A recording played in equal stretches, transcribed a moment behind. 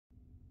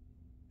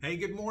Hey,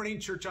 good morning,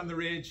 Church on the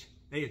Ridge.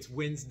 Hey, it's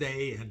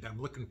Wednesday, and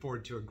I'm looking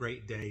forward to a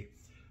great day.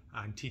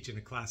 I'm teaching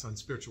a class on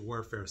spiritual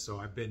warfare, so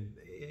I've been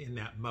in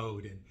that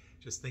mode and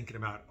just thinking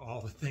about all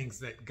the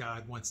things that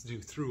God wants to do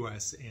through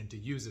us and to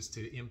use us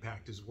to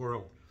impact His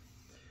world.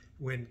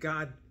 When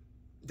God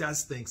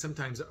does things,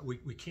 sometimes we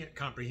can't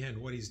comprehend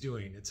what He's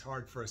doing. It's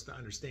hard for us to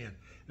understand.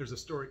 There's a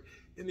story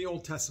in the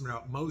Old Testament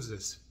about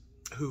Moses,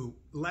 who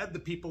led the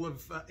people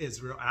of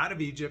Israel out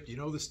of Egypt. You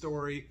know the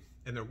story.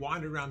 And they're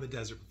wandering around the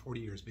desert for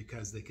 40 years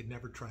because they could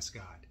never trust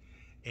God.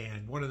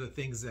 And one of the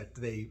things that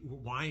they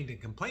whined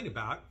and complained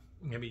about,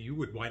 I mean, you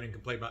would whine and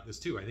complain about this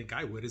too, I think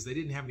I would, is they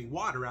didn't have any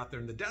water out there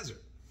in the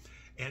desert.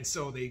 And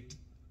so they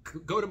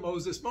go to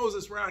Moses.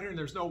 Moses, we're out here and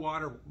there's no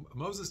water.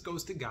 Moses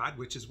goes to God,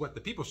 which is what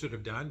the people should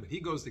have done, but he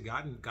goes to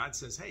God, and God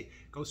says, hey,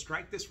 go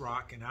strike this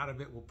rock and out of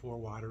it will pour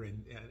water.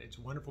 And it's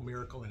a wonderful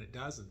miracle, and it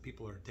does, and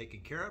people are taken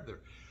care of.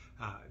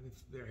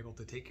 They're able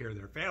to take care of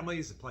their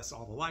families, plus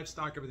all the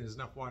livestock, everything. There's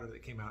enough water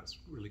that came out. It's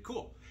really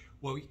cool.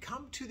 Well, we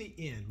come to the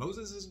end.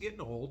 Moses is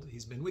getting old.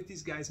 He's been with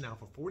these guys now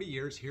for 40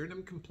 years, hearing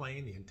them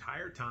complain the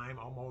entire time,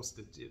 almost.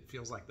 It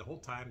feels like the whole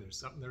time there's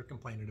something they're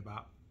complaining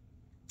about.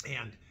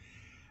 And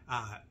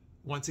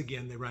once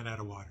again, they run out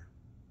of water.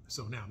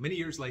 So now, many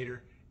years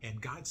later, and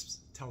God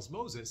tells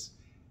Moses,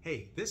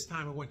 hey, this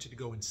time I want you to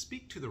go and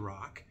speak to the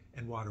rock,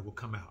 and water will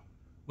come out.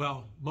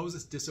 Well,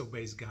 Moses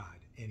disobeys God.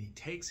 And he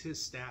takes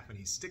his staff and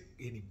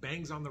he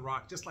bangs on the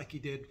rock just like he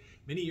did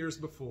many years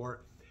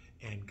before.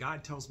 And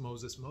God tells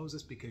Moses,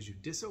 Moses, because you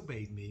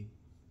disobeyed me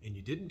and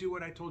you didn't do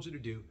what I told you to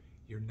do,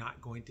 you're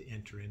not going to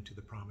enter into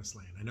the promised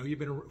land. I know you've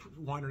been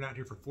wandering out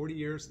here for 40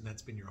 years, and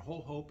that's been your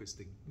whole hope, is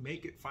to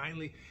make it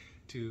finally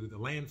to the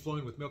land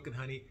flowing with milk and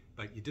honey,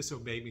 but you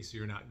disobeyed me, so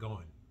you're not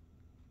going.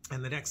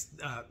 And the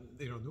next,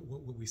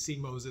 when we see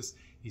Moses,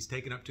 he's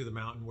taken up to the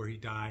mountain where he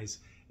dies,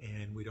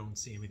 and we don't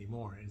see him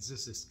anymore. And it's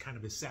just this kind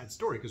of a sad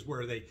story, because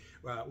where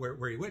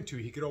he went to,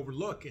 he could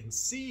overlook and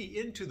see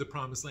into the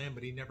promised land,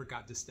 but he never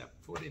got to step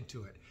foot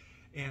into it.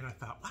 And I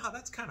thought, wow,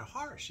 that's kind of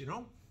harsh,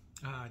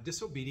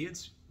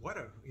 disobedience. What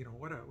a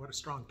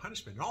strong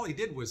punishment. And all he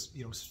did was,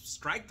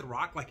 strike the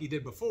rock like he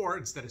did before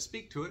instead of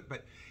speak to it.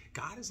 But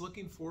God is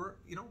looking for,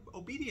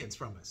 obedience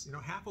from us.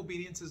 Half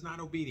obedience is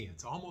not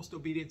obedience. Almost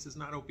obedience is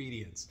not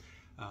obedience.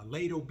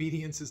 Late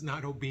obedience is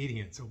not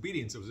obedience.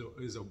 Obedience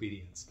is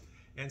obedience.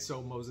 And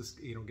so Moses,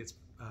 gets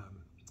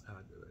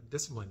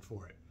disciplined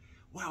for it.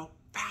 Well,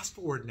 fast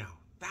forward now,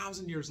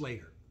 1,000 years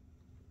later,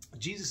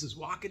 Jesus is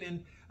walking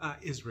in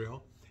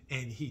Israel,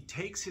 and he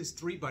takes his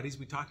three buddies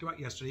we talked about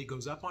yesterday. He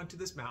goes up onto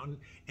this mountain,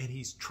 and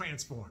he's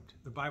transformed.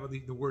 The Bible,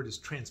 the word is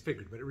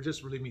transfigured, but it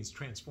just really means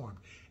transformed.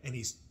 And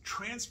he's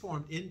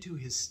transformed into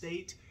his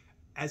state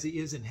as he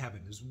is in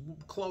heaven. His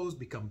clothes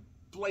become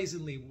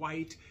blazingly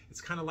white.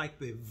 It's kind of like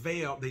the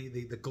veil,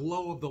 the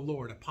glow of the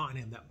Lord upon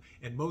him.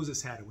 And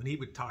Moses had it when he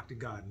would talk to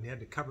God, and he had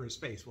to cover his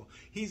face. Well,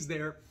 he's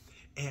there,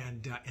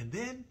 and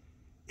then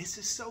this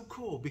is so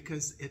cool,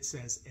 because it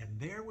says, and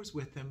there was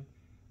with him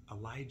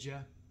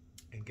Elijah,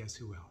 and guess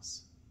who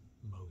else?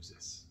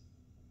 Moses.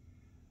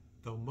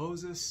 Though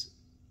Moses,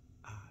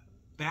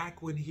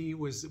 back when he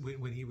was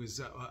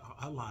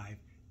alive,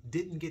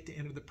 didn't get to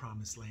enter the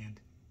promised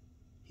land,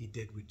 he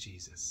did with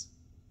Jesus.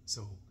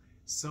 So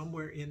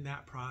somewhere in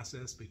that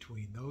process,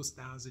 between those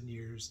 1,000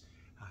 years,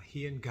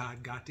 he and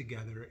God got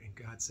together, and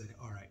God said,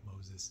 all right,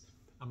 Moses,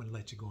 I'm going to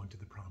let you go into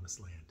the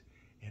promised land,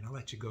 and I'll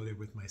let you go there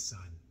with my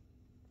son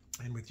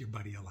and with your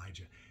buddy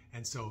Elijah,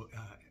 and so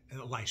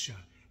Elisha.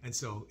 And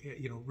so,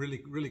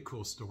 really, really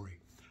cool story.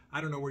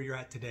 I don't know where you're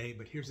at today,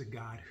 but here's a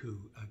God who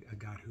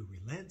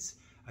relents,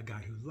 a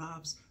God who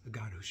loves, a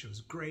God who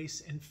shows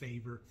grace and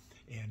favor.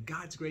 And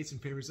God's grace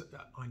and favor is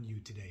on you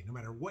today. No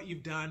matter what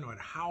you've done, no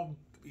matter how,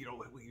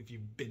 if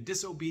you've been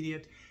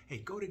disobedient, hey,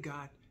 go to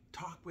God,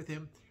 talk with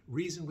him,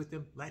 reason with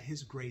him, let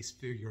his grace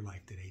fill your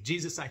life today.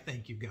 Jesus, I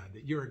thank you, God,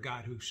 that you're a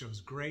God who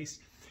shows grace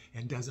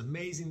and does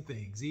amazing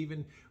things,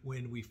 even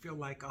when we feel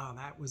like, oh,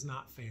 that was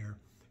not fair.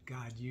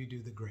 God, you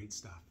do the great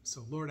stuff.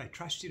 So, Lord, I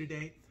trust you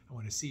today. I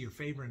want to see your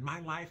favor in my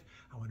life.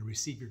 I want to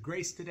receive your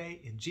grace today.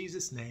 In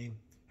Jesus' name,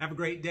 have a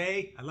great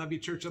day. I love you,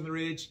 Church on the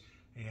Ridge,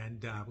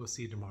 and we'll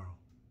see you tomorrow.